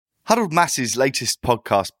Huddled Mass's latest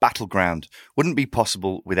podcast, Battleground, wouldn't be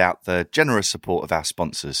possible without the generous support of our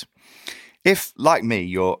sponsors. If, like me,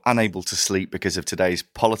 you're unable to sleep because of today's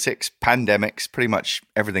politics, pandemics, pretty much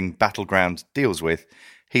everything Battleground deals with,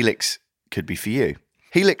 Helix could be for you.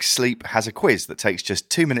 Helix Sleep has a quiz that takes just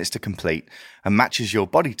 2 minutes to complete and matches your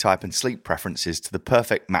body type and sleep preferences to the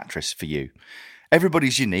perfect mattress for you.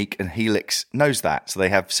 Everybody's unique and Helix knows that, so they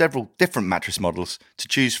have several different mattress models to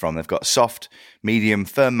choose from. They've got soft, medium,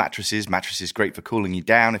 firm mattresses great for cooling you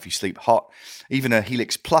down if you sleep hot, even a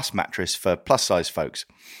Helix Plus mattress for plus-size folks.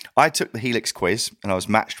 I took the Helix quiz and I was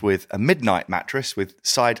matched with a midnight mattress with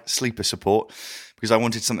side sleeper support because I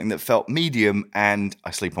wanted something that felt medium and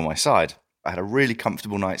I sleep on my side. I had a really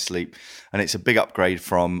comfortable night's sleep, and it's a big upgrade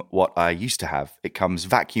from what I used to have. It comes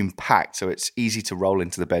vacuum packed, so it's easy to roll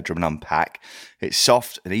into the bedroom and unpack. It's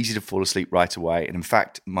soft and easy to fall asleep right away. And in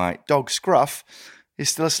fact, my dog Scruff is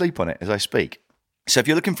still asleep on it as I speak. So if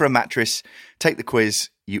you're looking for a mattress, take the quiz,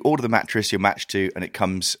 you order the mattress you're matched to, and it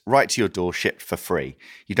comes right to your door shipped for free.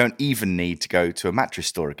 You don't even need to go to a mattress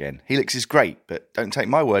store again. Helix is great, but don't take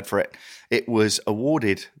my word for it. It was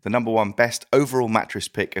awarded the #1 best overall mattress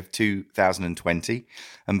pick of 2020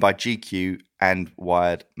 and by GQ and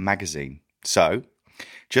Wired magazine. So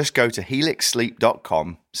just go to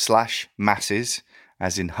helixsleep.com/masses,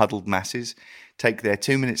 as in huddled masses, take their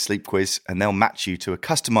 2-minute sleep quiz, and they'll match you to a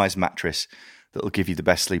customized mattress that will give you the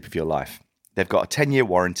best sleep of your life. They've got a 10-year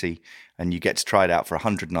warranty, and you get to try it out for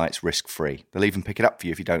 100 nights risk-free. They'll even pick it up for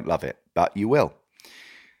you if you don't love it, but you will.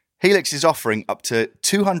 Helix is offering up to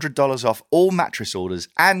 $200 off all mattress orders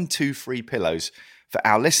and 2 free pillows for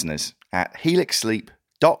our listeners at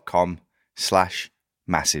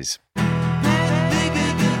helixsleep.com/masses.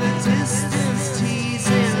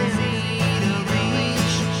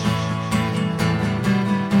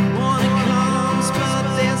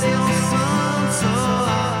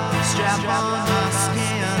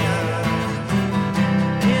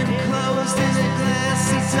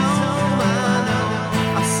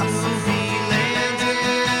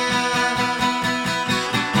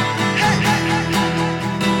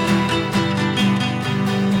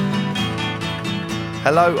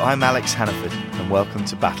 Hello, I'm Alex Hannaford, and welcome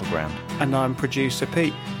to Battleground. And I'm producer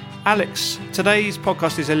Pete. Alex, today's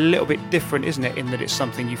podcast is a little bit different, isn't it, in that it's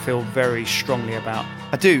something you feel very strongly about?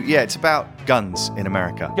 I do, yeah. It's about guns in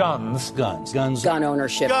America. Guns. Gun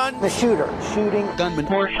ownership. The shooter. Shooting. Gunman.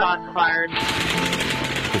 More shots fired.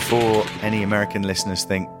 Before any American listeners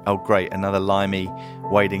think, oh great, another limey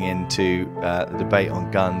wading into the debate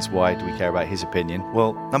on guns, why do we care about his opinion?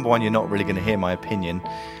 Well, number one, you're not really going to hear my opinion.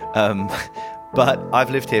 But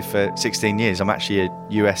I've lived here for 16 years. I'm actually a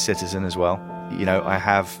US citizen as well. You know, I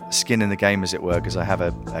have skin in the game, as it were, because I have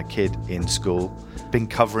a kid in school. Been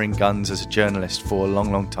covering guns as a journalist for a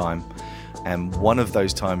long, long time. And one of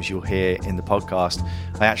those times you'll hear in the podcast,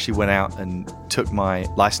 I actually went out and took my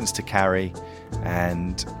license to carry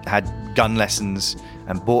and had gun lessons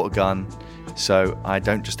and bought a gun. So I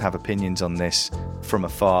don't just have opinions on this from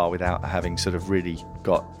afar without having sort of really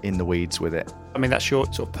got in the weeds with it. I mean, that's your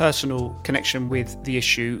sort of personal connection with the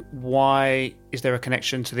issue. Why is there a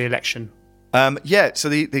connection to the election? So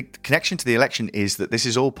the connection to the election is that this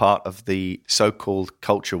is all part of the so-called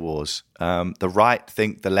culture wars. The right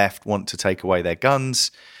think the left want to take away their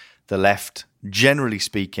guns. The left, generally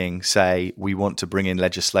speaking, say we want to bring in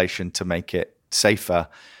legislation to make it safer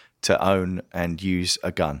to own and use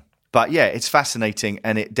a gun. But yeah, it's fascinating,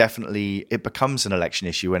 and it becomes an election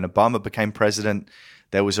issue. When Obama became president,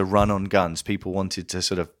 there was a run on guns. People wanted to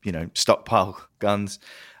sort of, stockpile guns.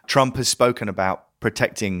 Trump has spoken about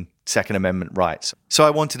protecting Second Amendment rights. So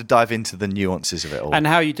I wanted to dive into the nuances of it all. And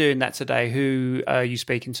how are you doing that today? Who are you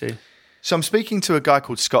speaking to? So I'm speaking to a guy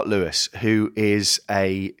called Scott Lewis, who is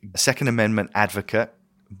a Second Amendment advocate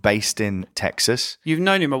based in Texas. You've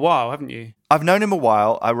known him a while, haven't you? I've known him a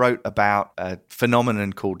while. I wrote about a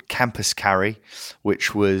phenomenon called campus carry,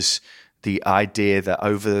 which was the idea that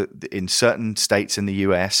in certain states in the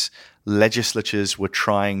US, legislatures were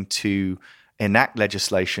trying to enact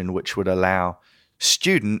legislation which would allow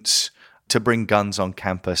students to bring guns on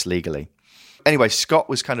campus legally. Anyway, Scott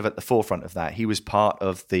was kind of at the forefront of that. He was part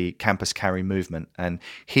of the campus carry movement, and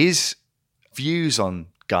his views on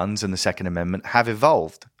guns and the Second Amendment have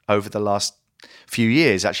evolved over the last few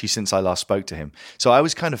years, actually, since I last spoke to him. So I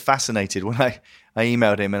was kind of fascinated when I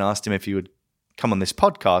emailed him and asked him if he would come on this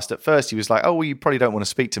podcast. At first, he was like, oh, well, you probably don't want to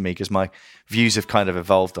speak to me because my views have kind of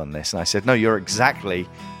evolved on this. And I said, no, you're exactly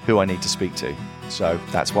who I need to speak to. So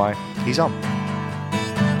that's why he's on.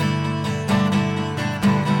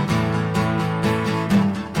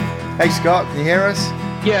 Hey, Scott, can you hear us?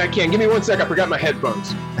 Yeah, I can. Give me 1 sec. I forgot my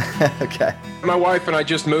headphones. Okay. My wife and I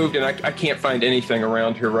just moved, and I can't find anything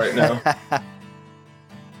around here right now.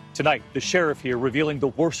 Tonight, the sheriff here revealing the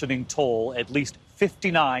worsening toll, at least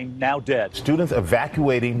 59 now dead. Students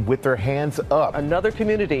evacuating with their hands up. Another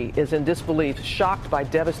community is in disbelief, shocked by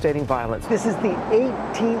devastating violence. This is the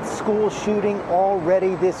 18th school shooting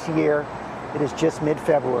already this year. It is just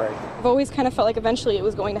mid-February. I've always kind of felt like eventually it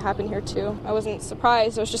was going to happen here too. I wasn't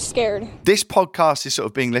surprised, I was just scared. This podcast is sort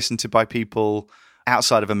of being listened to by people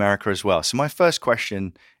outside of America as well. So my first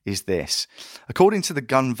question is this. According to the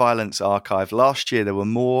Gun Violence Archive, last year there were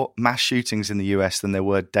more mass shootings in the US than there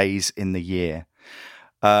were days in the year.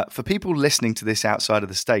 For people listening to this outside of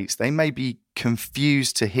the States, they may be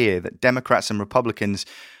confused to hear that Democrats and Republicans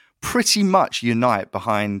pretty much unite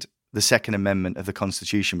behind the Second Amendment of the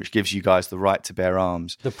Constitution, which gives you guys the right to bear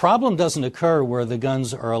arms. The problem doesn't occur where the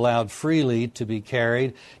guns are allowed freely to be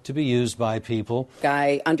carried, to be used by people.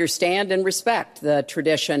 I understand and respect the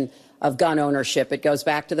tradition of gun ownership. It goes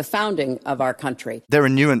back to the founding of our country. There are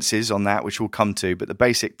nuances on that, which we'll come to, but the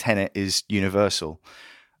basic tenet is universal.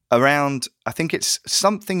 Around, I think it's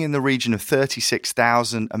something in the region of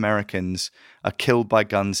 36,000 Americans are killed by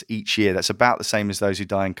guns each year. That's about the same as those who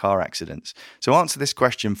die in car accidents. So answer this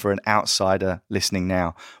question for an outsider listening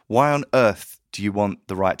now. Why on earth do you want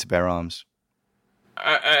the right to bear arms?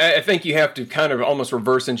 I think you have to kind of almost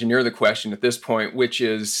reverse engineer the question at this point, which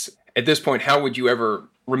is, at this point, how would you ever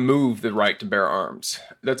remove the right to bear arms?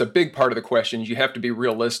 That's a big part of the question. You have to be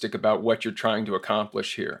realistic about what you're trying to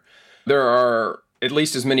accomplish here. There are at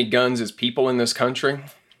least as many guns as people in this country.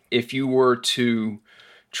 If you were to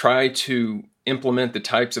try to implement the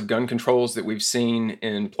types of gun controls that we've seen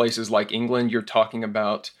in places like England, you're talking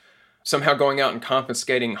about somehow going out and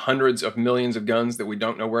confiscating hundreds of millions of guns that we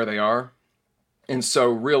don't know where they are. And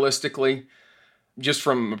so realistically, just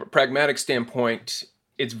from a pragmatic standpoint,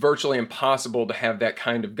 it's virtually impossible to have that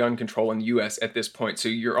kind of gun control in the U.S. at this point. So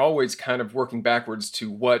you're always kind of working backwards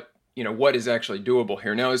to what is actually doable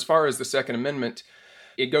here. Now, as far as the Second Amendment,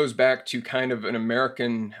 it goes back to kind of an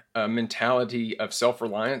American mentality of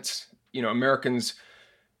self-reliance. Americans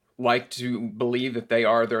like to believe that they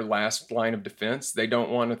are their last line of defense. They don't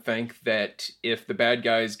want to think that if the bad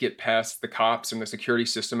guys get past the cops and the security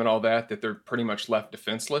system and all that they're pretty much left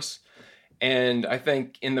defenseless. And I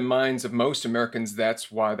think in the minds of most Americans,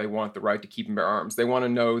 that's why they want the right to keep and bear arms. They want to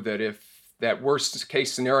know that if that worst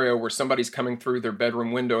case scenario where somebody's coming through their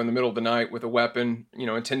bedroom window in the middle of the night with a weapon,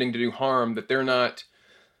 intending to do harm, that they're not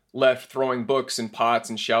left throwing books and pots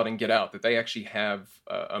and shouting, "Get out," that they actually have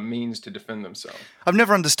a means to defend themselves. I've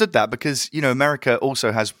never understood that because, America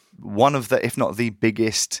also has one of the, if not the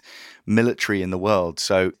biggest military in the world.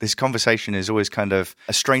 So this conversation is always kind of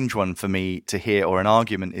a strange one for me to hear, or an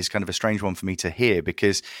argument is kind of a strange one for me to hear,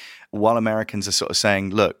 because while Americans are sort of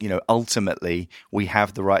saying, look, ultimately we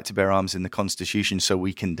have the right to bear arms in the Constitution so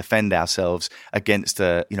we can defend ourselves against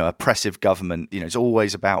a, oppressive government. It's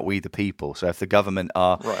always about we the people. So if the government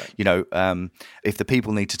are, right. If the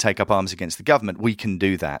people need to take up arms against the government, we can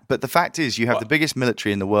do that. But the fact is you have the biggest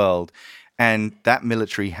military in the world, and that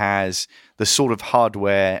military has the sort of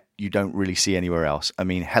hardware you don't really see anywhere else. I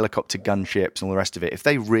mean, helicopter gunships and all the rest of it. If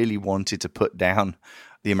they really wanted to put down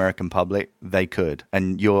the American public, they could.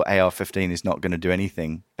 And your AR-15 is not going to do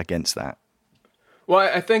anything against that. Well,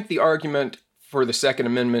 I think the argument for the Second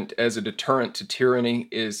Amendment as a deterrent to tyranny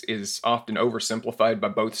is often oversimplified by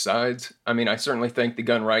both sides. I mean, I certainly think the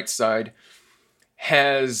gun rights side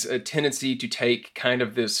has a tendency to take kind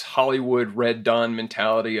of this Hollywood Red Dawn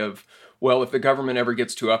mentality of, well, if the government ever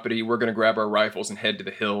gets too uppity, we're going to grab our rifles and head to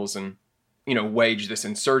the hills and, wage this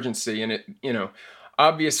insurgency. And it,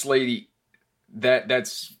 obviously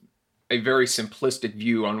that's a very simplistic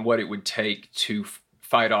view on what it would take to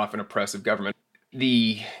fight off an oppressive government.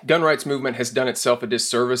 The gun rights movement has done itself a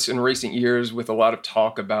disservice in recent years with a lot of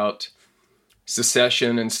talk about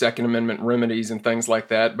secession and Second Amendment remedies and things like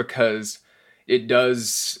that, because it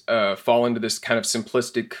does fall into this kind of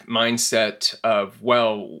simplistic mindset of,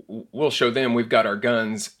 well, we'll show them we've got our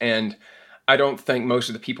guns. And I don't think most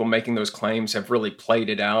of the people making those claims have really played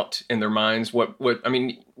it out in their minds.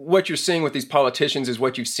 What you're seeing with these politicians is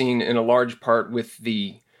what you've seen in a large part with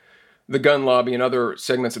the gun lobby and other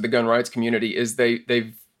segments of the gun rights community, is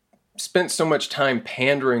they've spent so much time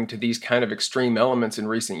pandering to these kind of extreme elements in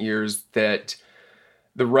recent years that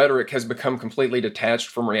the rhetoric has become completely detached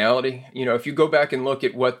from reality. If you go back and look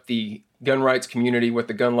at what the gun rights community, what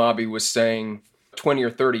the gun lobby was saying 20 or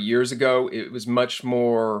 30 years ago, it was much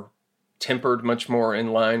more tempered, much more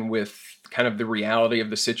in line with kind of the reality of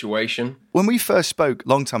the situation. When we first spoke a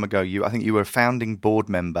long time ago, I think you were a founding board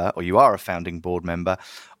member, or you are a founding board member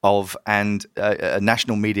of, and a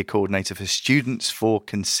national media coordinator for Students for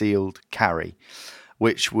Concealed Carry,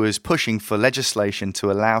 which was pushing for legislation to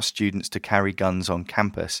allow students to carry guns on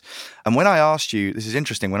campus. And when I asked you, this is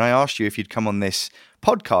interesting, when I asked you if you'd come on this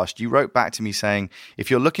podcast, you wrote back to me saying, if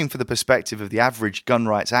you're looking for the perspective of the average gun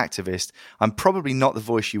rights activist, I'm probably not the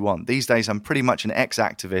voice you want. These days, I'm pretty much an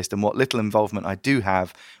ex-activist, and what little involvement I do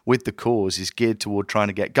have with the cause is geared toward trying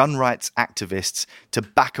to get gun rights activists to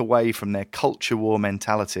back away from their culture war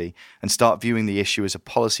mentality and start viewing the issue as a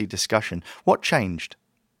policy discussion. What changed?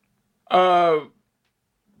 The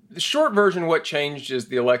short version, what changed is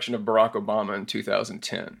the election of Barack Obama in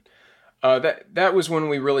 2010. That was when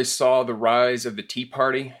we really saw the rise of the Tea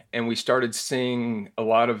Party, and we started seeing a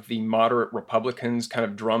lot of the moderate Republicans kind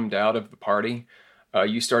of drummed out of the party.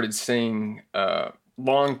 You started seeing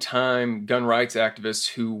longtime gun rights activists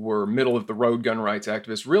who were middle-of-the-road gun rights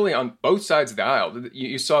activists, really on both sides of the aisle.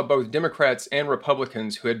 You saw both Democrats and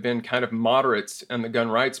Republicans who had been kind of moderates in the gun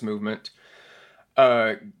rights movement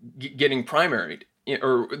getting primaried.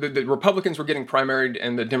 Or the Republicans were getting primaried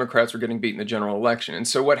and the Democrats were getting beat in the general election. And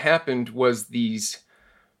so what happened was these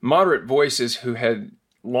moderate voices who had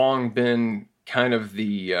long been kind of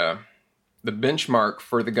the benchmark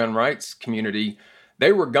for the gun rights community,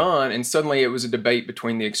 they were gone, and suddenly it was a debate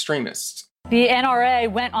between the extremists. The NRA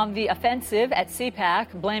went on the offensive at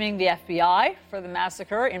CPAC, blaming the FBI for the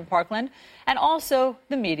massacre in Parkland and also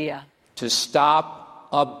the media. To stop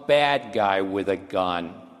a bad guy with a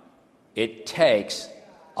gun, it takes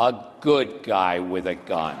a good guy with a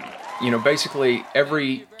gun. You know, basically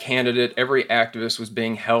every candidate, every activist was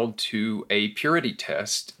being held to a purity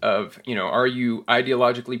test of, are you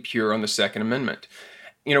ideologically pure on the Second Amendment?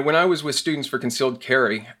 When I was with Students for Concealed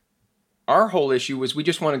Carry, our whole issue was we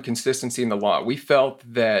just wanted consistency in the law. We felt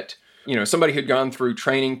that, somebody who'd gone through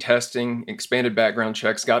training, testing, expanded background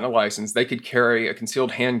checks, gotten a license, they could carry a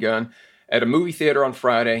concealed handgun at a movie theater on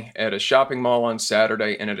Friday, at a shopping mall on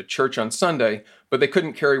Saturday, and at a church on Sunday, but they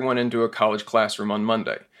couldn't carry one into a college classroom on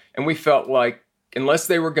Monday. And we felt like unless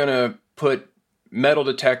they were going to put metal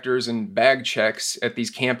detectors and bag checks at these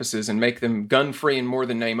campuses and make them gun-free and more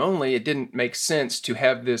than name only, it didn't make sense to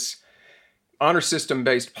have this honor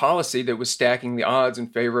system-based policy that was stacking the odds in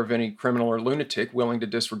favor of any criminal or lunatic willing to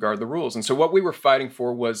disregard the rules. And so what we were fighting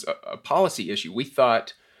for was a policy issue. We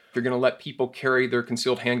thought, if you're going to let people carry their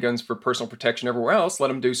concealed handguns for personal protection everywhere else, let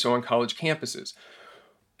them do so on college campuses.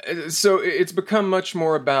 So it's become much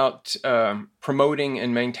more about promoting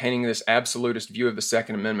and maintaining this absolutist view of the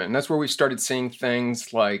Second Amendment. And that's where we've started seeing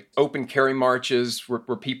things like open carry marches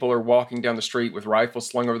where people are walking down the street with rifles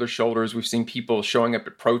slung over their shoulders. We've seen people showing up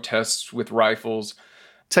at protests with rifles.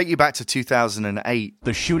 Take you back to 2008.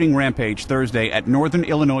 The shooting rampage Thursday at Northern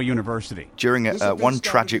Illinois University. During one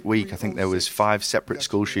tragic week, I think there was 5 separate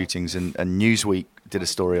school shootings, and Newsweek did a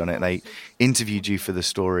story on it. And they interviewed you for the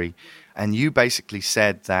story, and you basically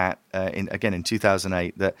said that, in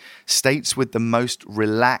 2008, that states with the most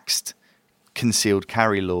relaxed concealed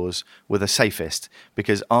carry laws were the safest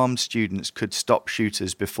because armed students could stop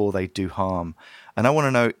shooters before they do harm. And I want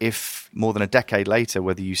to know if, more than a decade later,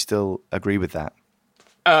 whether you still agree with that.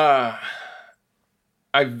 I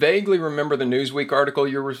vaguely remember the Newsweek article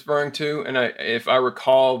you're referring to, and if I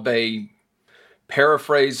recall, they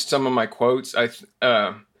paraphrased some of my quotes.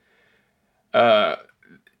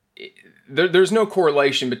 There's no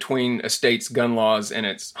correlation between a state's gun laws and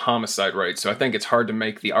its homicide rate, so I think it's hard to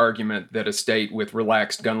make the argument that a state with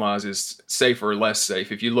relaxed gun laws is safer or less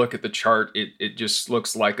safe. If you look at the chart, it just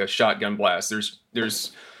looks like a shotgun blast.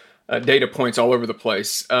 There's data points all over the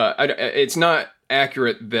place. It's not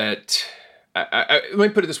accurate that... let me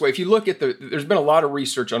put it this way. If you look at there's been a lot of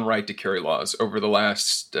research on right to carry laws over the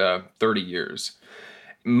last 30 years.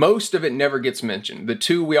 Most of it never gets mentioned. The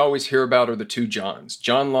two we always hear about are the two Johns,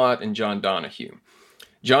 John Lott and John Donahue.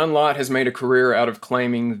 John Lott has made a career out of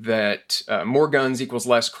claiming that more guns equals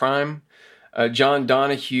less crime. John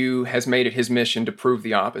Donahue has made it his mission to prove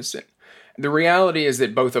the opposite. The reality is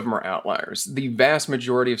that both of them are outliers. The vast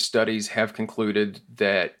majority of studies have concluded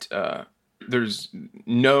that there's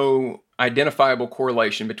no identifiable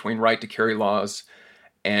correlation between right to carry laws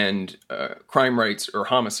and crime rates or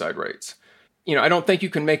homicide rates. I don't think you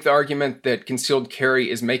can make the argument that concealed carry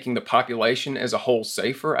is making the population as a whole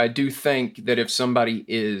safer. I do think that if somebody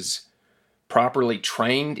is properly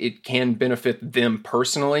trained, it can benefit them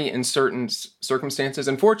personally in certain circumstances.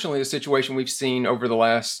 Unfortunately, the situation we've seen over the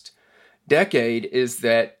last decade is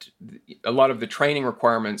that a lot of the training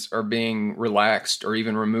requirements are being relaxed or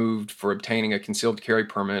even removed for obtaining a concealed carry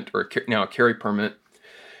permit or now a carry permit.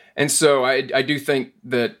 And so I do think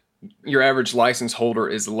that your average license holder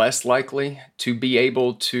is less likely to be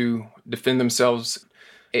able to defend themselves.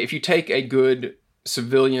 If you take a good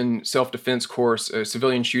civilian self-defense course, a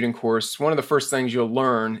civilian shooting course, one of the first things you'll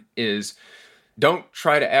learn is don't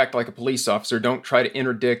try to act like a police officer. Don't try to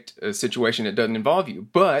interdict a situation that doesn't involve you.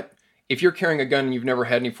 But if you're carrying a gun and you've never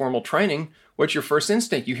had any formal training, what's your first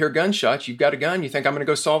instinct? You hear gunshots, you've got a gun, you think, I'm going to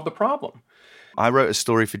go solve the problem. I wrote a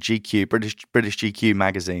story for GQ, British GQ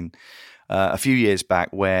magazine, a few years back,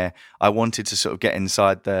 where I wanted to sort of get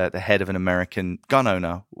inside the head of an American gun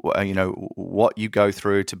owner, what you go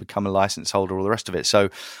through to become a license holder, all the rest of it. So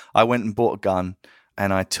I went and bought a gun,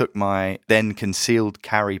 and I took my then concealed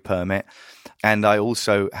carry permit, and I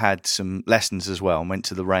also had some lessons as well, and went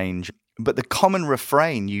to the range. But the common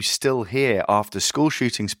refrain you still hear after school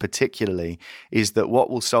shootings particularly is that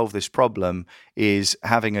what will solve this problem is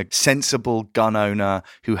having a sensible gun owner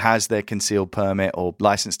who has their concealed permit or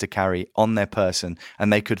license to carry on their person,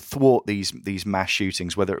 and they could thwart these mass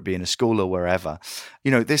shootings, whether it be in a school or wherever.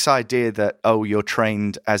 This idea that, you're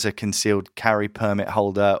trained as a concealed carry permit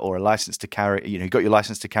holder or a license to carry, you got your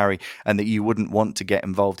license to carry, and that you wouldn't want to get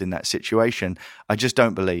involved in that situation, I just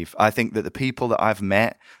don't believe. I think that the people that I've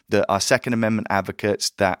met that are Second Amendment advocates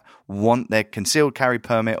that want their concealed carry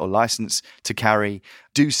permit or license to carry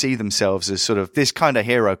do see themselves as sort of this kind of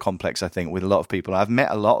hero complex, I think, with a lot of people. I've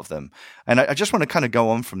met a lot of them. And I just want to kind of go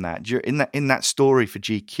on from that. In that story for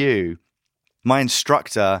GQ, my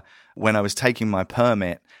instructor, when I was taking my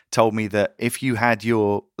permit, told me that if you had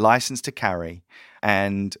your license to carry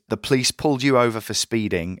and the police pulled you over for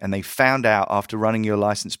speeding and they found out after running your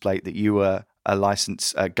license plate that you were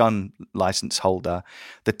a gun license holder,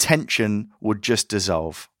 the tension would just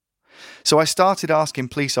dissolve. So I started asking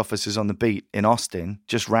police officers on the beat in Austin,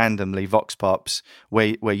 just randomly, vox pops,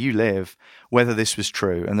 where you live, whether this was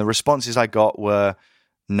true. And the responses I got were,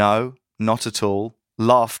 no, not at all,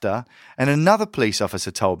 laughter. And another police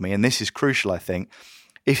officer told me, and this is crucial, I think,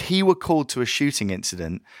 if he were called to a shooting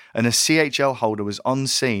incident and a CHL holder was on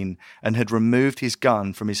scene and had removed his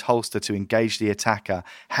gun from his holster to engage the attacker,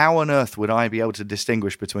 how on earth would I be able to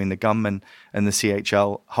distinguish between the gunman and the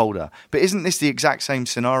CHL holder? But isn't this the exact same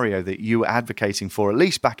scenario that you were advocating for, at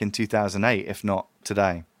least back in 2008, if not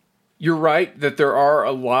today? You're right that there are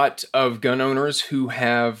a lot of gun owners who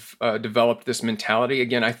have developed this mentality.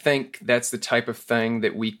 Again, I think that's the type of thing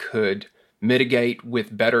that we could mitigate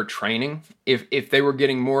with better training. If they were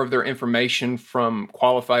getting more of their information from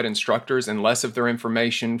qualified instructors and less of their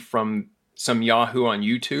information from some Yahoo on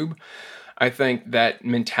YouTube, I think that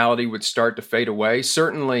mentality would start to fade away.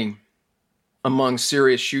 Certainly among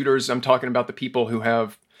serious shooters, I'm talking about the people who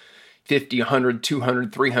have 50, 100,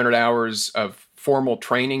 200, 300 hours of formal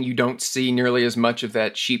training. You don't see nearly as much of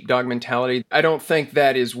that sheepdog mentality. I don't think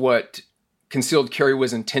that is what concealed carry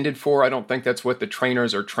was intended for. I don't think that's what the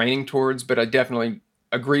trainers are training towards, but I definitely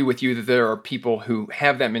agree with you that there are people who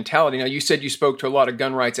have that mentality. Now, you said you spoke to a lot of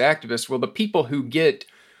gun rights activists. Well, the people who get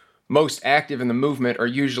most active in the movement are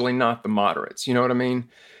usually not the moderates. You know what I mean?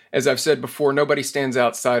 As I've said before, nobody stands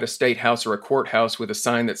outside a state house or a courthouse with a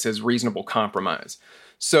sign that says reasonable compromise.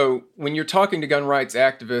 So when you're talking to gun rights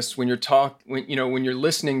activists, when you're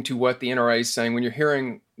listening to what the NRA is saying, when you're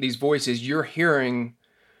hearing these voices, you're hearing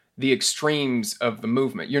the extremes of the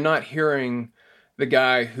movement. You're not hearing the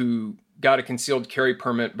guy who got a concealed carry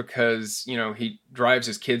permit because, he drives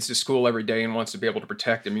his kids to school every day and wants to be able to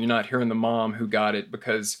protect them. You're not hearing the mom who got it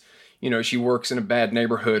because, she works in a bad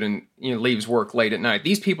neighborhood and, leaves work late at night.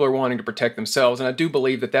 These people are wanting to protect themselves. And I do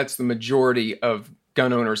believe that that's the majority of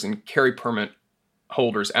gun owners and carry permit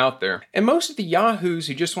holders out there. And most of the yahoos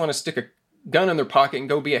who just want to stick a gun in their pocket and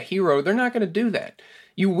go be a hero, they're not going to do that.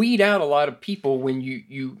 You weed out a lot of people when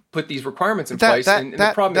you put these requirements in place. And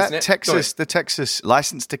the problem is the Texas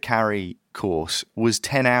license to carry course was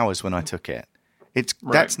 10 hours when I took it.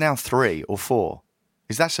 That's now 3 or 4.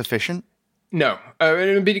 Is that sufficient? No.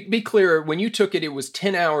 Be clear, when you took it, it was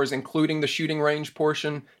 10 hours, including the shooting range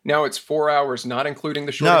portion. Now it's 4 hours, not including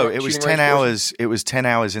the shooting range portion. No, it was 10 hours. It was 10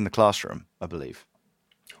 hours in the classroom, I believe.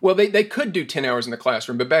 Well, they could do 10 hours in the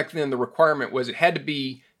classroom, but back then the requirement was it had to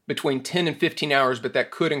be between 10 and 15 hours, but that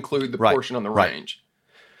could include the portion on the range.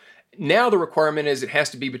 Now the requirement is it has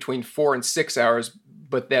to be between 4 and 6 hours,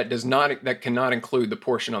 but that cannot include the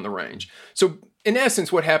portion on the range. So in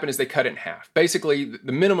essence, what happened is they cut it in half. Basically,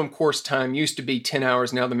 the minimum course time used to be 10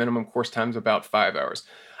 hours. Now the minimum course time is about 5 hours.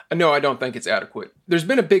 No, I don't think it's adequate. There's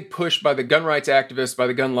been a big push by the gun rights activists, by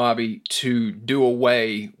the gun lobby, to do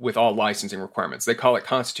away with all licensing requirements. They call it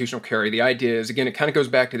constitutional carry. The idea is, again, it kind of goes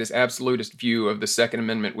back to this absolutist view of the Second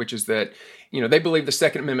Amendment, which is that, they believe the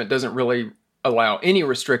Second Amendment doesn't really allow any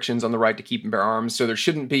restrictions on the right to keep and bear arms, so there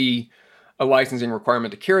shouldn't be a licensing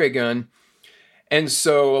requirement to carry a gun. And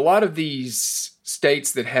so a lot of these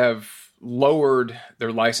states that have lowered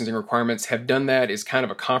their licensing requirements have done that as kind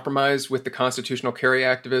of a compromise with the constitutional carry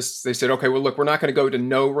activists. They said, okay, well, look, we're not going to go to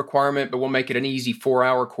no requirement, but we'll make it an easy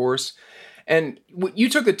 4-hour course. And you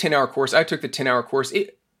took the 10-hour course. I took the 10-hour course.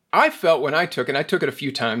 I felt when I took it, and I took it a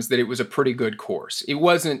few times, that it was a pretty good course. It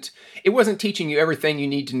wasn't teaching you everything you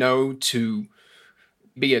need to know to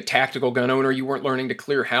be a tactical gun owner. You weren't learning to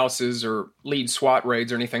clear houses or lead SWAT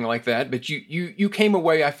raids or anything like that. But you came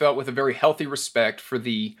away, I felt, with a very healthy respect for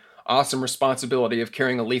the awesome responsibility of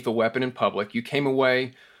carrying a lethal weapon in public. You came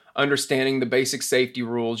away understanding the basic safety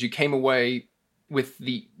rules. You came away with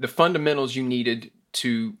the fundamentals you needed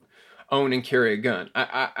to own and carry a gun.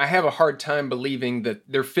 I have a hard time believing that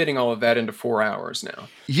they're fitting all of that into 4 hours now.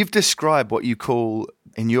 You've described what you call,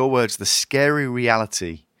 in your words, the scary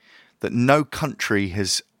reality that no country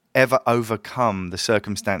has ever overcome the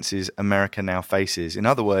circumstances America now faces. In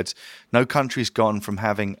other words, no country's gone from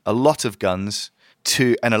having a lot of guns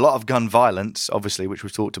and a lot of gun violence, obviously, which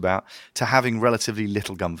we've talked about, to having relatively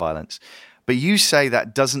little gun violence. But you say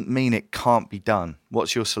that doesn't mean it can't be done.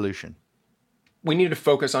 What's your solution? We need to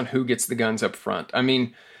focus on who gets the guns up front. I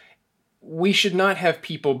mean, we should not have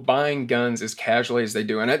people buying guns as casually as they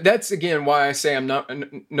do. And that's, again, why I say I'm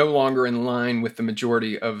no longer in line with the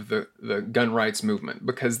majority of the gun rights movement,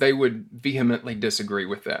 because they would vehemently disagree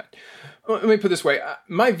with that. Let me put it this way.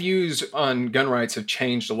 My views on gun rights have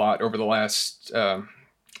changed a lot over the last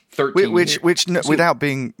 13 years.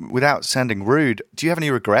 Without sounding rude, do you have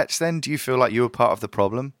any regrets then? Do you feel like you were part of the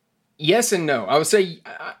problem? Yes and no. I would say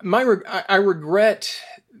I regret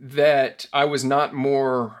that I was not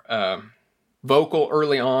more vocal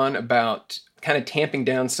early on about kind of tamping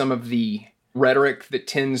down some of the rhetoric that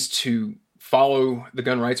tends to follow the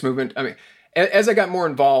gun rights movement. I mean, as I got more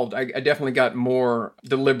involved, I definitely got more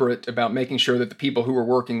deliberate about making sure that the people who were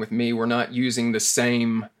working with me were not using the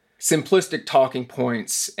same simplistic talking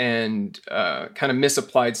points and kind of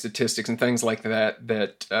misapplied statistics and things like that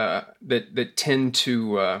tend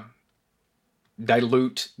to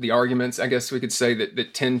dilute the arguments, I guess we could say,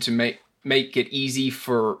 that tend to make it easy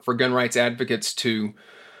for gun rights advocates to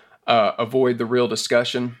avoid the real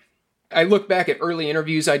discussion. I look back at early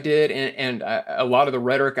interviews I did, and a lot of the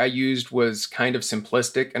rhetoric I used was kind of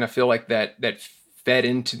simplistic, and I feel like that fed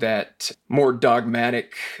into that more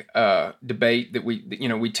dogmatic debate that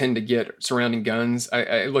we tend to get surrounding guns.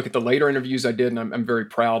 I look at the later interviews I did, and I'm very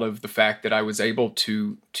proud of the fact that I was able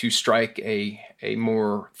to strike a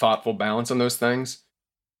more thoughtful balance on those things.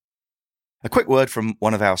 A quick word from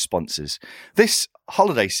one of our sponsors. This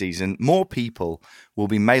holiday season, more people will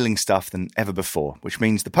be mailing stuff than ever before, which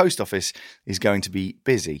means the post office is going to be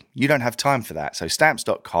busy. You don't have time for that, so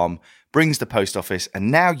Stamps.com brings the post office and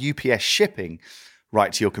now UPS shipping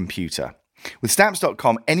right to your computer. With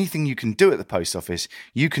Stamps.com, anything you can do at the post office,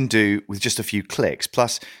 you can do with just a few clicks.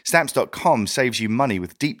 Plus, Stamps.com saves you money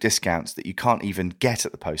with deep discounts that you can't even get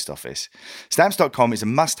at the post office. Stamps.com is a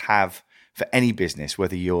must-have for any business,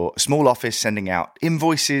 whether you're a small office sending out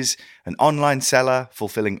invoices, an online seller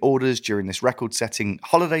fulfilling orders during this record-setting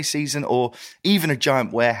holiday season, or even a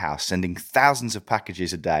giant warehouse sending thousands of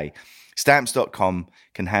packages a day. Stamps.com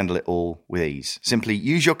can handle it all with ease. Simply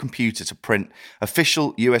use your computer to print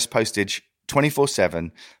official US postage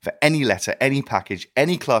 24/7 for any letter, any package,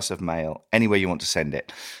 any class of mail, anywhere you want to send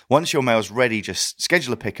it. Once your mail's ready, just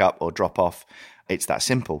schedule a pickup or drop off. It's that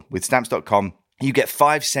simple. With Stamps.com, you get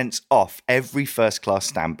 5 cents off every first-class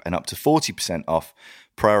stamp and up to 40% off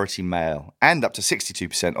priority mail and up to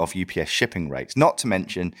 62% off UPS shipping rates. Not to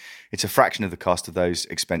mention, it's a fraction of the cost of those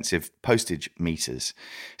expensive postage meters.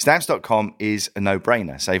 Stamps.com is a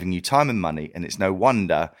no-brainer, saving you time and money, and it's no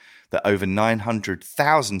wonder that over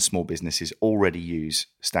 900,000 small businesses already use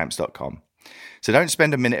Stamps.com. So don't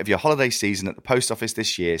spend a minute of your holiday season at the post office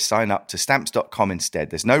this year. Sign up to Stamps.com instead.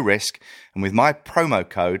 There's no risk. And with my promo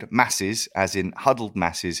code, MASSES, as in huddled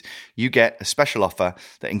masses, you get a special offer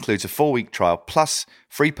that includes a 4-week trial plus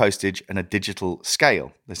free postage and a digital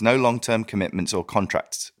scale. There's no long-term commitments or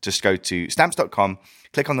contracts. Just go to Stamps.com,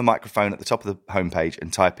 click on the microphone at the top of the homepage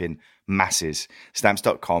and type in MASSES.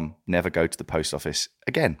 Stamps.com, never go to the post office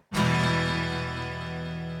again.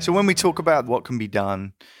 So when we talk about what can be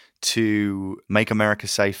done to make America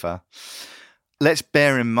safer, let's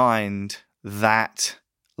bear in mind that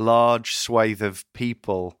large swathe of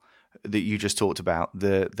people that you just talked about,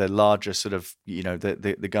 the larger sort of,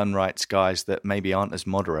 the gun rights guys that maybe aren't as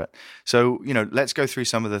moderate. So, let's go through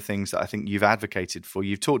some of the things that I think you've advocated for.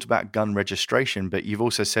 You've talked about gun registration, but you've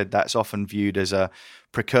also said that's often viewed as a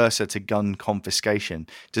precursor to gun confiscation.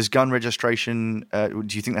 Does gun registration,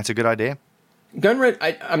 do you think that's a good idea?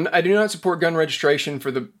 I do not support gun registration. For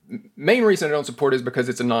the main reason I don't support it is because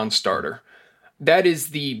it's a non-starter. That is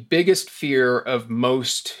the biggest fear of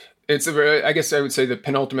most. I guess I would say the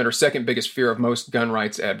penultimate or second biggest fear of most gun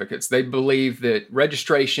rights advocates. They believe that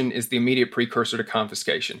registration is the immediate precursor to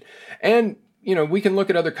confiscation. And, we can look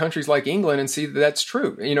at other countries like England and see that that's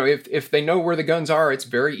true. If they know where the guns are, it's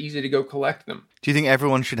very easy to go collect them. Do you think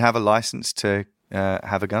everyone should have a license to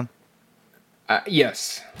have a gun?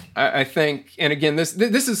 Yes, I think, and again, this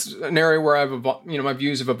is an area where my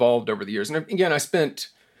views have evolved over the years. And again, I spent,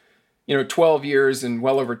 12 years and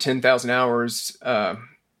well over 10,000 hours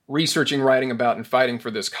researching, writing about, and fighting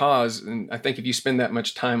for this cause. And I think if you spend that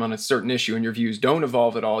much time on a certain issue and your views don't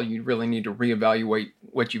evolve at all, you really need to reevaluate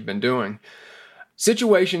what you've been doing.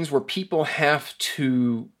 Situations where people have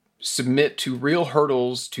to submit to real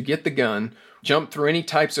hurdles to get the gun, jump through any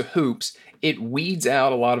types of hoops, it weeds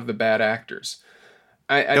out a lot of the bad actors.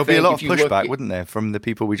 There'll be a lot of pushback, wouldn't there, from the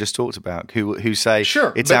people we just talked about who say,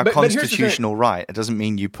 sure, it's our constitutional right. It doesn't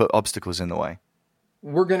mean you put obstacles in the way.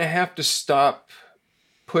 We're going to have to stop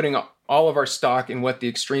putting all of our stock in what the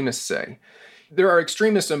extremists say. There are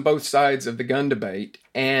extremists on both sides of the gun debate,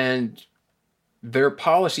 and their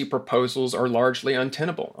policy proposals are largely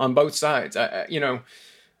untenable on both sides.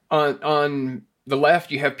 On the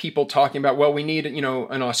left, you have people talking about, well, we need,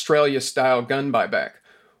 an Australia-style gun buyback.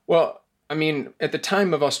 Well, at the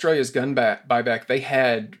time of Australia's gun buyback, they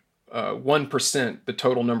had 1% the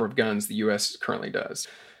total number of guns the U.S. currently does.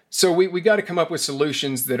 So we got to come up with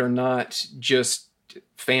solutions that are not just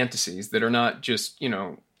fantasies, that are not just,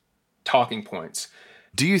 talking points.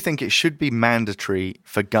 Do you think it should be mandatory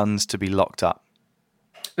for guns to be locked up?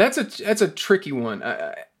 That's a tricky one.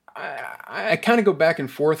 I kind of go back and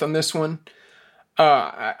forth on this one.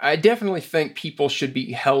 I definitely think people should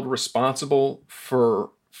be held responsible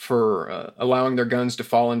for allowing their guns to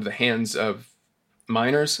fall into the hands of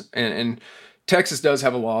minors. And Texas does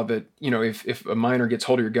have a law that, if a minor gets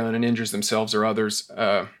hold of your gun and injures themselves or others,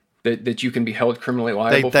 that you can be held criminally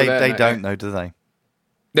liable for that. They don't, though, do they?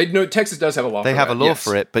 Texas does have a law. They for have that, a law yes.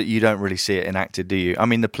 for it, but you don't really see it enacted, do you?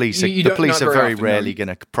 The police are very rarely going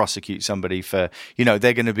to prosecute somebody for,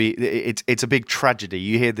 they're going to be. It's a big tragedy.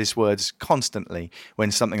 You hear these words constantly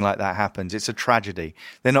when something like that happens. It's a tragedy.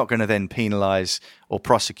 They're not going to then penalise or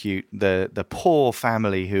prosecute the poor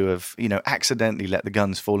family who have, accidentally let the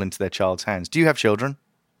guns fall into their child's hands. Do you have children?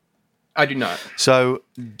 I do not. So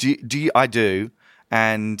do you? I do,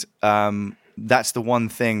 and that's the one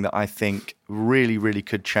thing that I think really, really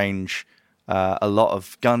could change a lot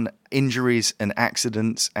of gun injuries and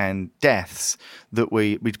accidents and deaths. That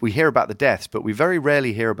we hear about the deaths, but we very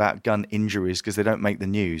rarely hear about gun injuries because they don't make the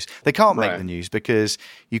news. They can't make the news because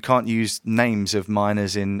you can't use names of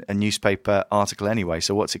minors in a newspaper article anyway.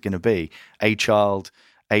 So what's it going to be? A child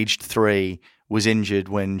aged 3 was injured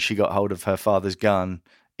when she got hold of her father's gun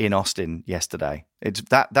in Austin yesterday. It's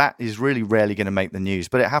that is really rarely going to make the news,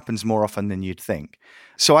 but it happens more often than you'd think.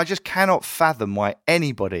 So I just cannot fathom why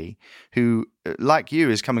anybody who, like you,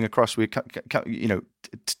 is coming across with,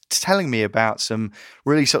 telling me about some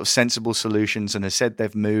really sort of sensible solutions and has said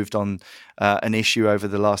they've moved on an issue over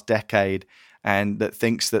the last decade, and that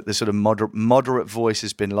thinks that the sort of moderate voice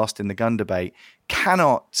has been lost in the gun debate,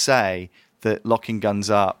 cannot say that locking guns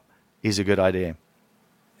up is a good idea.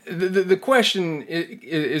 The question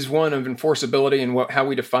is one of enforceability and how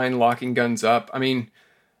we define locking guns up.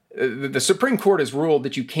 The Supreme Court has ruled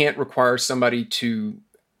that you can't require somebody to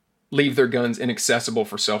leave their guns inaccessible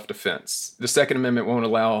for self-defense. The Second Amendment won't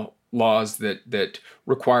allow laws that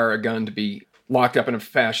require a gun to be locked up in a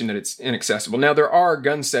fashion that it's inaccessible. Now, there are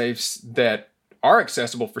gun safes that are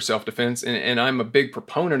accessible for self-defense, and I'm a big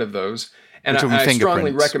proponent of those. And I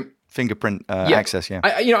strongly recommend fingerprint access. Yeah,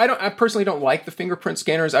 I personally don't like the fingerprint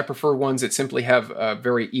scanners. I prefer ones that simply have a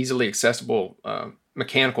very easily accessible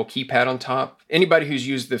mechanical keypad on top. Anybody who's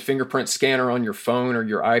used the fingerprint scanner on your phone or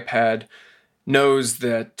your iPad knows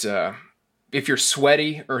that if you're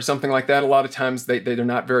sweaty or something like that, a lot of times they're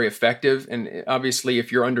not very effective. And obviously, if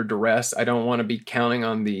you're under duress, I don't want to be counting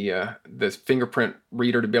on the fingerprint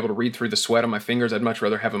reader to be able to read through the sweat on my fingers. I'd much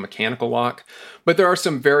rather have a mechanical lock. But there are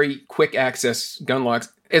some very quick access gun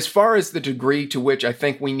locks. As far as the degree to which I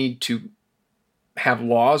think we need to have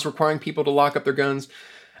laws requiring people to lock up their guns,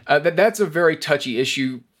 that's a very touchy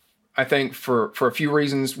issue I think for a few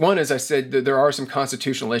reasons. One, as I said, there are some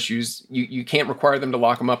constitutional issues. You can't require them to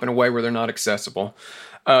lock them up in a way where they're not accessible.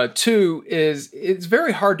 Two is it's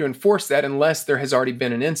very hard to enforce that unless there has already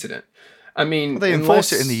been an incident. I mean, they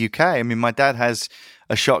enforce it in the UK. I mean, my dad has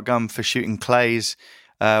a shotgun for shooting clays,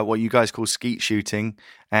 what you guys call skeet shooting,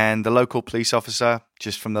 and the local police officer,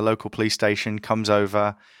 just from the local police station, comes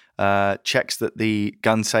over, checks that the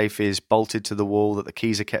gun safe is bolted to the wall, that the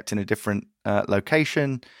keys are kept in a different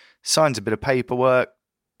location, signs a bit of paperwork,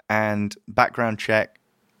 and background check.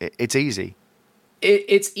 It's easy.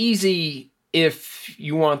 It's easy if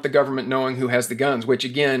you want the government knowing who has the guns, which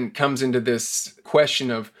again comes into this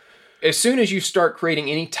question of, as soon as you start creating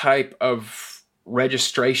any type of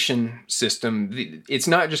registration system, it's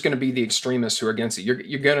not just going to be the extremists who are against it.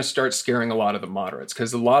 You're going to start scaring a lot of the moderates,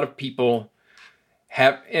 because a lot of people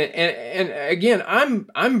have, and again,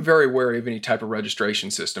 I'm very wary of any type of registration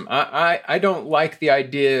system. I don't like the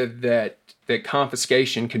idea that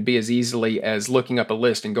confiscation could be as easily as looking up a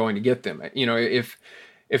list and going to get them. You know, if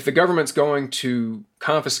the government's going to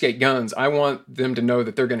confiscate guns, I want them to know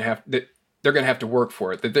that they're going to have to work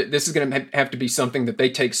for it. That this is going to have to be something that they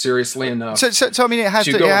take seriously enough. So I mean, it has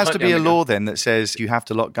to be a law then that says you have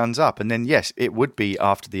to lock guns up, and then yes, it would be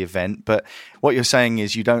after the event. But what you're saying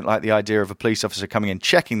is you don't like the idea of a police officer coming in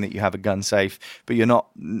checking that you have a gun safe, but you're not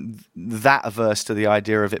that averse to the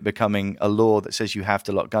idea of it becoming a law that says you have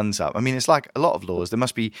to lock guns up. I mean, it's like a lot of laws. There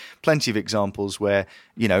must be plenty of examples where,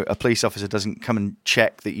 you know, a police officer doesn't come and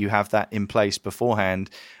check that you have that in place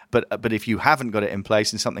beforehand. But if you haven't got it in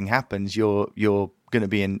place and something happens, you're going to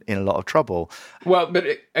be in a lot of trouble. Well, but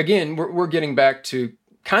again, we're getting back to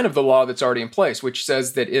kind of the law that's already in place, which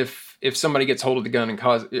says that if somebody gets hold of the gun and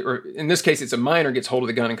or in this case, it's a minor gets hold of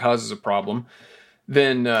the gun and causes a problem,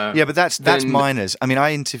 then yeah, but that's minors. I mean,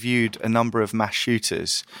 I interviewed a number of mass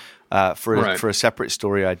shooters for a separate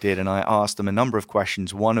story I did, and I asked them a number of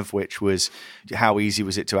questions. One of which was, how easy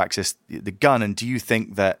was it to access the gun, and do you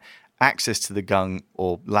think that access to the gun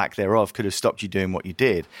or lack thereof could have stopped you doing what you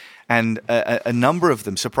did? And a number of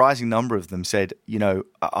them, surprising number of them, said, you know,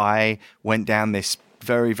 I went down this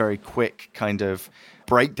very, very quick kind of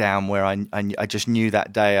breakdown where I just knew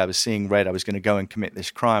that day I was seeing red, I was going to go and commit this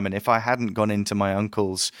crime. And if I hadn't gone into my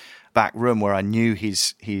uncle's back room where I knew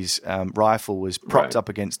his rifle was propped up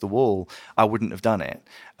against the wall, I wouldn't have done it.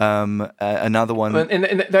 Another one,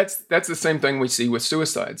 and that's the same thing we see with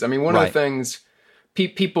suicides. I mean, one of the things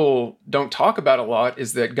people don't talk about a lot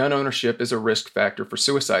is that gun ownership is a risk factor for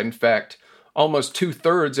suicide. In fact, almost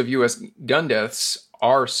 2/3 of U.S. gun deaths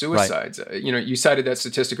are suicides. Right. You know, you cited that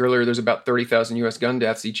statistic earlier. There's about 30,000 U.S. gun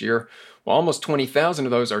deaths each year. Well, almost 20,000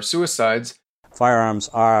 of those are suicides. Firearms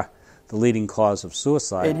are the leading cause of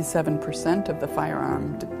suicide. 87% of the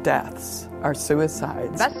firearm deaths are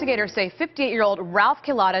suicides. Investigators say 58-year-old Ralph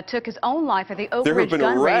Kilata took his own life at the Oak Ridge gun range yesterday. There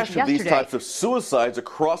have been a rash of these types of suicides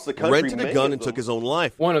across the country. Rented a gun and took his own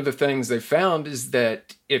life. One of the things they found is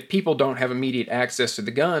that if people don't have immediate access to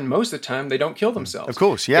the gun, most of the time they don't kill themselves. Of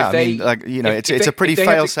course, yeah. It's a pretty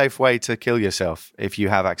fail-safe way to kill yourself if you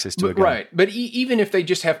have access to a gun. Right, but even if they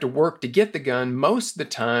just have to work to get the gun, most of the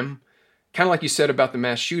time, kind of like you said about the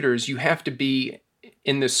mass shooters, you have to be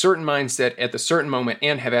in this certain mindset at the certain moment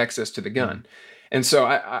and have access to the gun. And so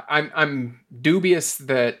I'm dubious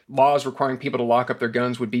that laws requiring people to lock up their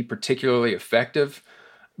guns would be particularly effective.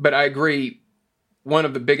 But I agree, one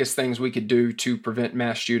of the biggest things we could do to prevent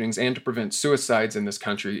mass shootings and to prevent suicides in this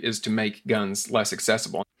country is to make guns less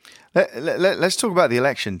accessible. Let's talk about the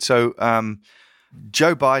election. So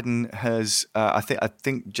Joe Biden has, I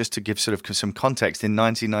think, just to give sort of some context, in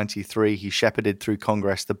 1993, he shepherded through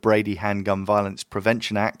Congress the Brady Handgun Violence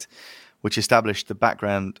Prevention Act, which established the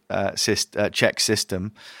background check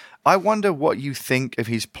system. I wonder what you think of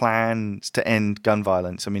his plans to end gun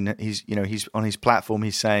violence. I mean, he's on his platform,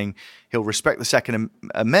 he's saying he'll respect the Second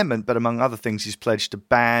Amendment, but among other things, he's pledged to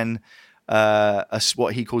ban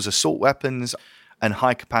what he calls assault weapons and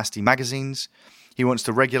high-capacity magazines. He wants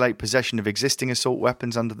to regulate possession of existing assault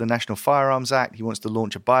weapons under the National Firearms Act. He wants to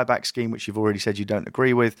launch a buyback scheme, which you've already said you don't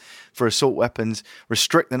agree with, for assault weapons,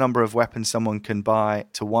 restrict the number of weapons someone can buy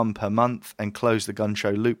to 1 per month, and close the gun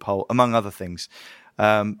show loophole, among other things.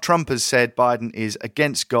 Trump has said Biden is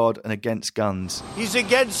against God and against guns. He's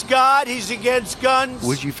against God, he's against guns.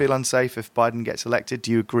 Would you feel unsafe if Biden gets elected?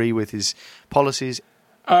 Do you agree with his policies?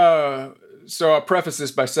 So I'll preface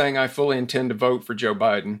this by saying I fully intend to vote for Joe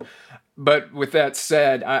Biden. But with that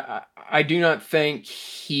said, I do not think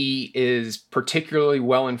he is particularly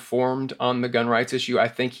well informed on the gun rights issue. I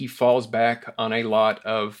think he falls back on a lot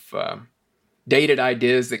of dated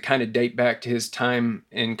ideas that kind of date back to his time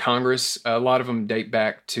in Congress. A lot of them date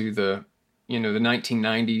back to the the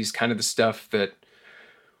 1990s, kind of the stuff that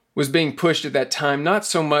was being pushed at that time, not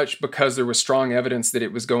so much because there was strong evidence that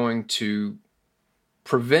it was going to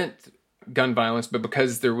prevent gun violence, but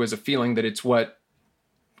because there was a feeling that it's what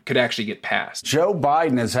could actually get passed. Joe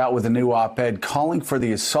Biden is out with a new op-ed calling for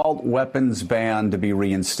the assault weapons ban to be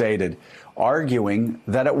reinstated, arguing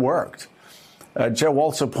that it worked. Joe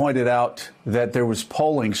also pointed out that there was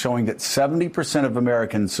polling showing that 70% of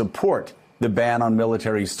Americans support the ban on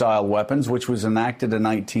military-style weapons, which was enacted in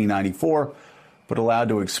 1994, but allowed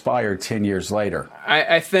to expire 10 years later.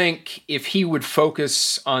 I think if he would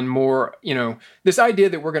focus on more, this idea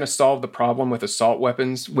that we're going to solve the problem with assault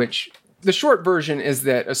weapons, which the short version is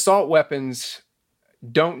that assault weapons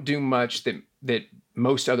don't do much that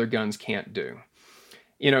most other guns can't do.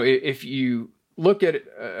 If you look at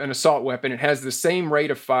an assault weapon, it has the same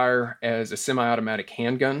rate of fire as a semi-automatic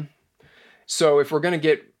handgun. So if we're going to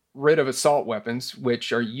get rid of assault weapons,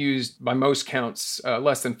 which are used by most counts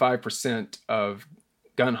less than 5% of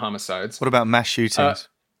gun homicides. What about mass shootings?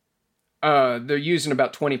 They're used in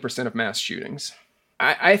about 20% of mass shootings.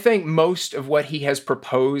 I think most of what he has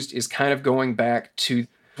proposed is kind of going back to,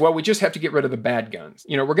 well, we just have to get rid of the bad guns.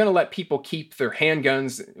 We're going to let people keep their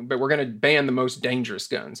handguns, but we're going to ban the most dangerous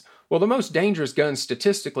guns. Well, the most dangerous guns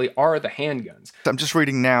statistically are the handguns. I'm just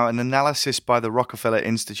reading now, an analysis by the Rockefeller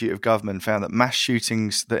Institute of Government found that mass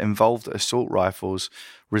shootings that involved assault rifles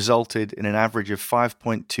resulted in an average of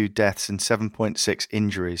 5.2 deaths and 7.6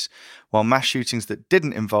 injuries, while mass shootings that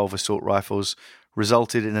didn't involve assault rifles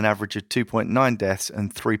resulted in an average of 2.9 deaths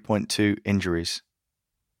and 3.2 injuries.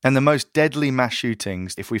 And the most deadly mass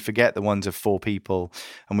shootings, if we forget the ones of 4 people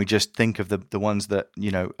and we just think of the ones that,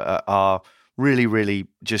 are really, really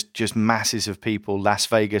just masses of people, Las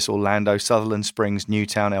Vegas, Orlando, Sutherland Springs,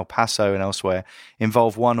 Newtown, El Paso, and elsewhere,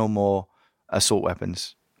 involve one or more assault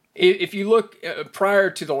weapons. If you look prior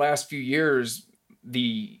to the last few years,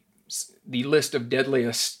 the list of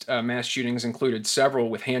deadliest mass shootings included several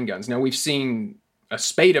with handguns. Now, we've seen a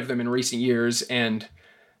spate of them in recent years, and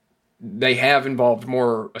they have involved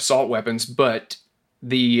more assault weapons, but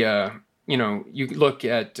you look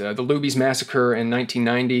at the Luby's massacre in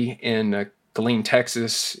 1990 in Killeen,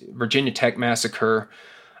 Texas, Virginia Tech massacre,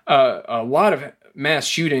 a lot of mass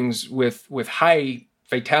shootings with high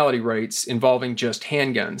fatality rates involving just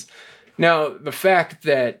handguns. Now, the fact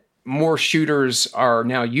that more shooters are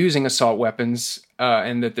now using assault weapons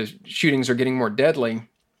and that the shootings are getting more deadly,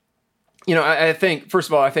 I think, first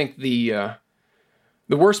of all, I think the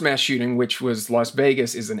worst mass shooting, which was Las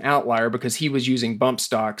Vegas, is an outlier because he was using bump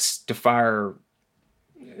stocks to fire.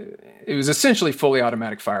 It was essentially fully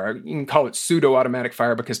automatic fire. You can call it pseudo-automatic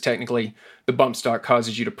fire because technically the bump stock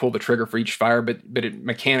causes you to pull the trigger for each fire, but it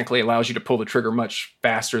mechanically allows you to pull the trigger much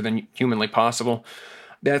faster than humanly possible.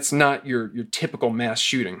 That's not your typical mass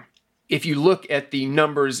shooting. If you look at the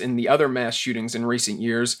numbers in the other mass shootings in recent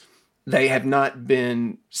years, they have not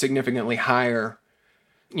been significantly higher.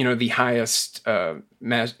 The highest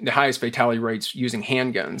fatality rates using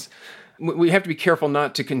handguns. We have to be careful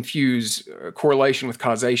not to confuse correlation with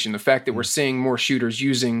causation. The fact that we're seeing more shooters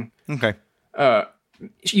using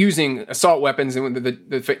assault weapons and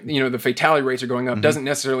the fatality rates are going up doesn't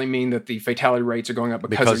necessarily mean that the fatality rates are going up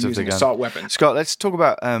because they're using assault weapons. Scott, let's talk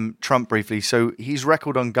about Trump briefly. So his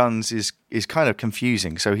record on guns is kind of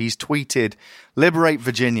confusing. So he's tweeted, "Liberate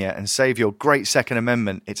Virginia and save your great Second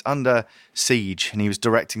Amendment. It's under siege." And he was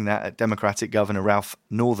directing that at Democratic Governor Ralph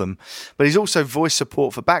Northam. But he's also voiced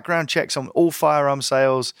support for background checks on all firearm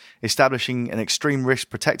sales, establishing an extreme risk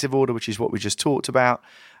protective order, which is what we just talked about,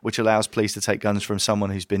 which allows police to take guns from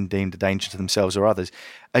someone who's been deemed a danger to themselves or others.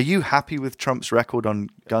 Are you happy with Trump's record on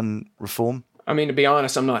gun reform? I mean, to be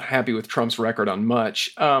honest, I'm not happy with Trump's record on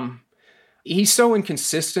much. He's so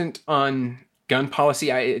inconsistent on gun policy.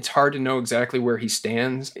 It's hard to know exactly where he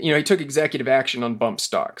stands. He took executive action on bump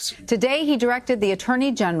stocks. Today, he directed the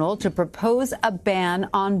Attorney General to propose a ban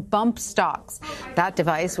on bump stocks. That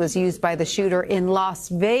device was used by the shooter in Las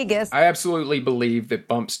Vegas. I absolutely believe that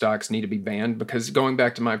bump stocks need to be banned because going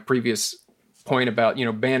back to my previous point about,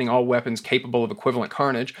 banning all weapons capable of equivalent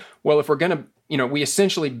carnage, well, if we're going to, we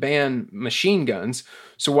essentially ban machine guns.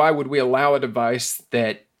 So why would we allow a device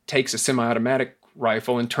that takes a semi-automatic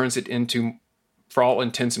rifle and turns it into, for all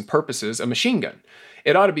intents and purposes, a machine gun?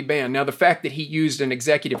 It ought to be banned. Now, the fact that he used an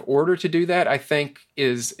executive order to do that, I think,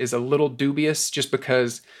 is a little dubious, just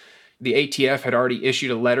because the ATF had already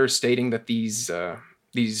issued a letter stating that these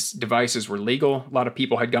devices were legal. A lot of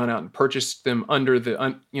people had gone out and purchased them under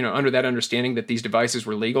that understanding that these devices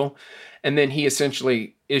were legal, and then he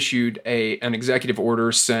essentially issued an executive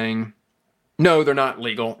order saying, no, they're not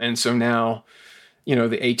legal, and so now,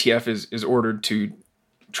 the ATF is ordered to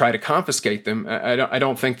try to confiscate them. I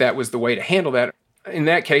don't think that was the way to handle that. In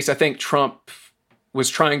that case, I think Trump was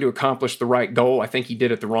trying to accomplish the right goal. I think he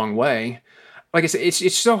did it the wrong way. Like I said,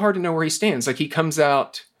 it's so hard to know where he stands. Like, he comes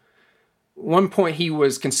out, one point he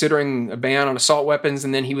was considering a ban on assault weapons,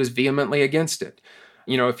 and then he was vehemently against it.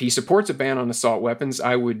 You know, if he supports a ban on assault weapons,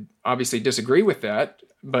 I would obviously disagree with that,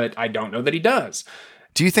 but I don't know that he does.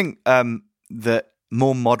 Do you think that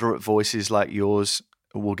more moderate voices like yours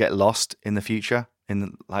will get lost in the future,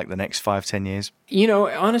 in like the next 5-10 years? You know,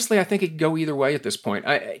 honestly, I think it could go either way at this point.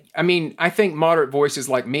 I mean, I think moderate voices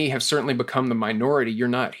like me have certainly become the minority. You're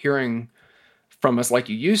not hearing from us like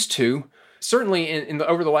you used to. Certainly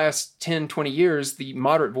over the last 10, 20 years, the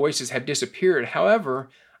moderate voices have disappeared. However,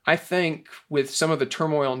 I think with some of the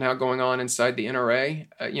turmoil now going on inside the NRA,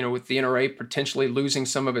 with the NRA potentially losing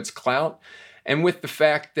some of its clout, and with the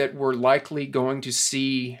fact that we're likely going to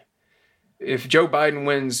see, if Joe Biden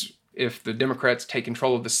wins, if the Democrats take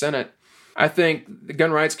control of the Senate, I think the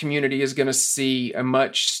gun rights community is going to see a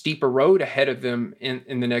much steeper road ahead of them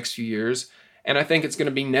in the next few years. And I think it's going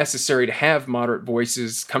to be necessary to have moderate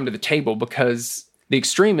voices come to the table, because the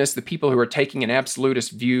extremists, the people who are taking an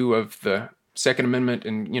absolutist view of the Second Amendment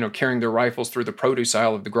and, carrying their rifles through the produce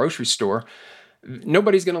aisle of the grocery store,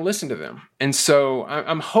 nobody's going to listen to them. And so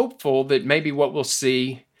I'm hopeful that maybe what we'll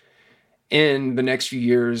see in the next few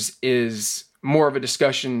years is more of a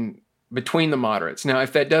discussion between the moderates. Now,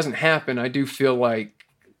 if that doesn't happen, I do feel like,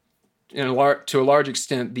 to a large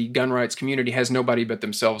extent, the gun rights community has nobody but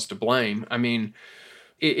themselves to blame. I mean,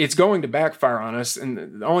 it's going to backfire on us.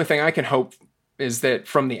 And the only thing I can hope is that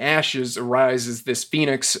from the ashes arises this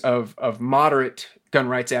phoenix of moderate gun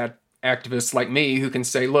rights activists like me who can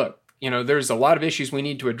say, look, there's a lot of issues we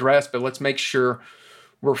need to address, but let's make sure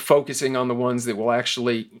we're focusing on the ones that will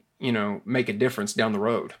actually, make a difference down the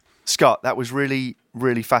road. Scott, that was really,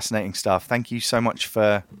 really fascinating stuff. Thank you so much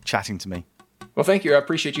for chatting to me. Well, thank you. I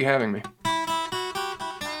appreciate you having me.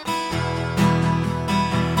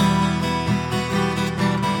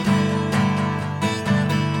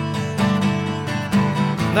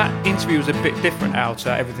 That interview was a bit different, Al,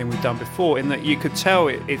 to everything we've done before, in that you could tell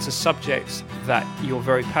it's a subject that you're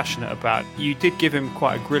very passionate about. You did give him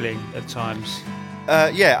quite a grilling at times.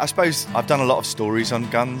 Yeah, I suppose I've done a lot of stories on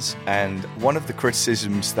guns, and one of the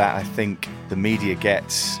criticisms that I think the media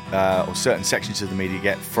gets, or certain sections of the media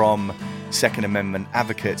get from Second Amendment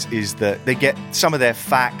advocates, is that they get some of their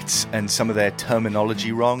facts and some of their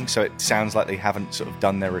terminology wrong, so it sounds like they haven't sort of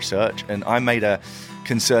done their research. And I made a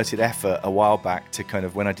concerted effort a while back to kind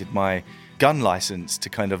of, when I did my gun license, to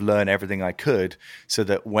kind of learn everything I could, so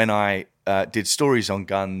that when I did stories on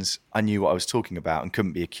guns, I knew what I was talking about and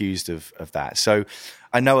couldn't be accused of that. So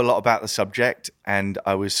I know a lot about the subject, and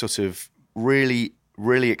I was sort of really,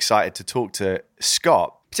 really excited to talk to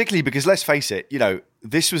Scott, particularly because, let's face it,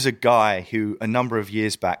 this was a guy who a number of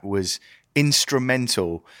years back was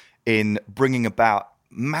instrumental in bringing about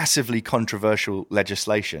massively controversial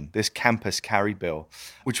legislation, this campus carry bill,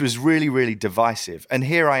 which was really, really divisive. And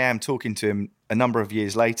here I am talking to him a number of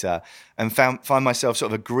years later and find myself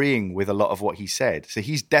sort of agreeing with a lot of what he said. So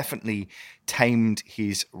he's definitely tamed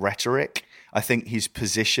his rhetoric. I think his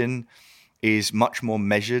position is much more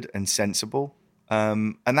measured and sensible.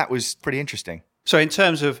 And that was pretty interesting. So in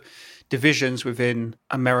terms of divisions within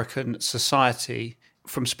American society,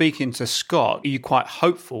 from speaking to Scott, are you quite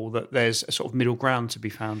hopeful that there's a sort of middle ground to be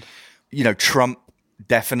found? Trump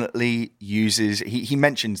definitely uses, he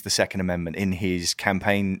mentions the Second Amendment in his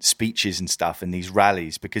campaign speeches and stuff in these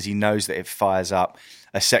rallies, because he knows that it fires up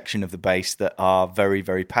a section of the base that are very,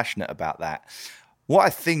 very passionate about that. What I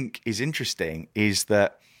think is interesting is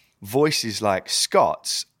that voices like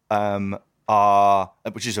Scott's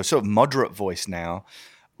which is a sort of moderate voice now,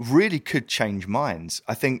 really could change minds.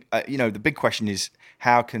 I think, the big question is,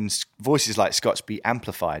 how can voices like Scott's be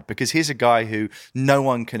amplified? Because here's a guy who no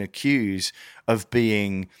one can accuse of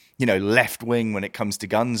being, left-wing when it comes to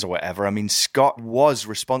guns or whatever. I mean, Scott was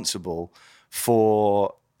responsible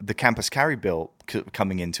for the campus carry bill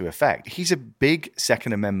coming into effect. He's a big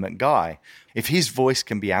Second Amendment guy. If his voice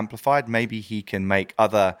can be amplified, maybe he can make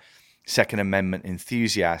other Second Amendment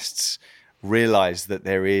enthusiasts realize that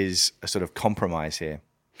there is a sort of compromise here.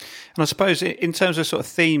 And I suppose in terms of sort of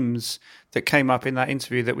themes that came up in that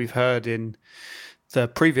interview that we've heard in the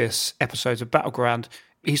previous episodes of Battleground,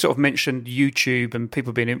 he sort of mentioned YouTube and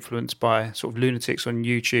people being influenced by sort of lunatics on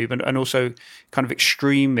YouTube, and also kind of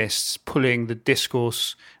extremists pulling the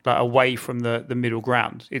discourse away from the middle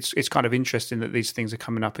ground. It's kind of interesting that these things are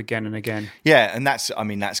coming up again and again. Yeah, and that's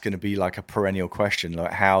going to be like a perennial question.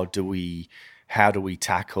 Like, how do we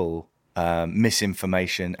tackle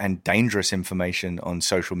misinformation and dangerous information on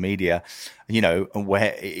social media,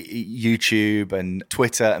 where YouTube and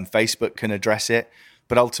Twitter and Facebook can address it.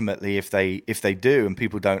 But ultimately, if they do and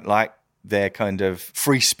people don't like their kind of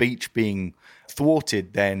free speech being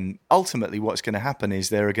thwarted, then ultimately what's going to happen is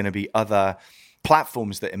there are going to be other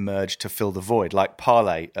platforms that emerge to fill the void, like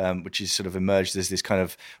Parler, which is sort of emerged as this kind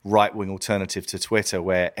of right-wing alternative to Twitter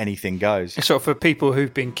where anything goes. So for people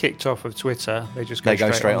who've been kicked off of Twitter, they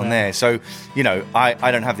go straight on there. So,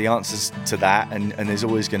 I don't have the answers to that, and there's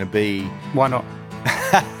always going to be... Why not?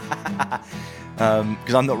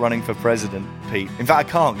 Because I'm not running for president, Pete. In fact,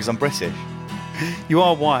 I can't because I'm British. You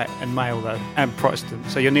are white and male, though, and Protestant,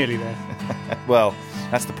 so you're nearly there. Well,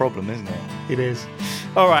 that's the problem, isn't it? It is.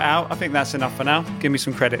 All right, Al, I think that's enough for now. Give me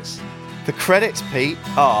some credits. The credits, Pete,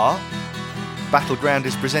 are... Battleground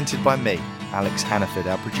is presented by me, Alex Hannaford,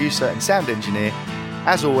 our producer and sound engineer.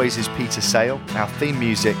 As always is Peter Sale. Our theme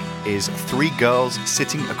music is 3 Girls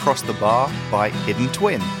Sitting Across the Bar by Hidden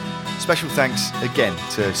Twin. Special thanks again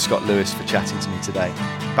to Scott Lewis for chatting to me today.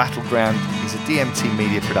 Battleground is a DMT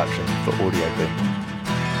media production for Audio Boom.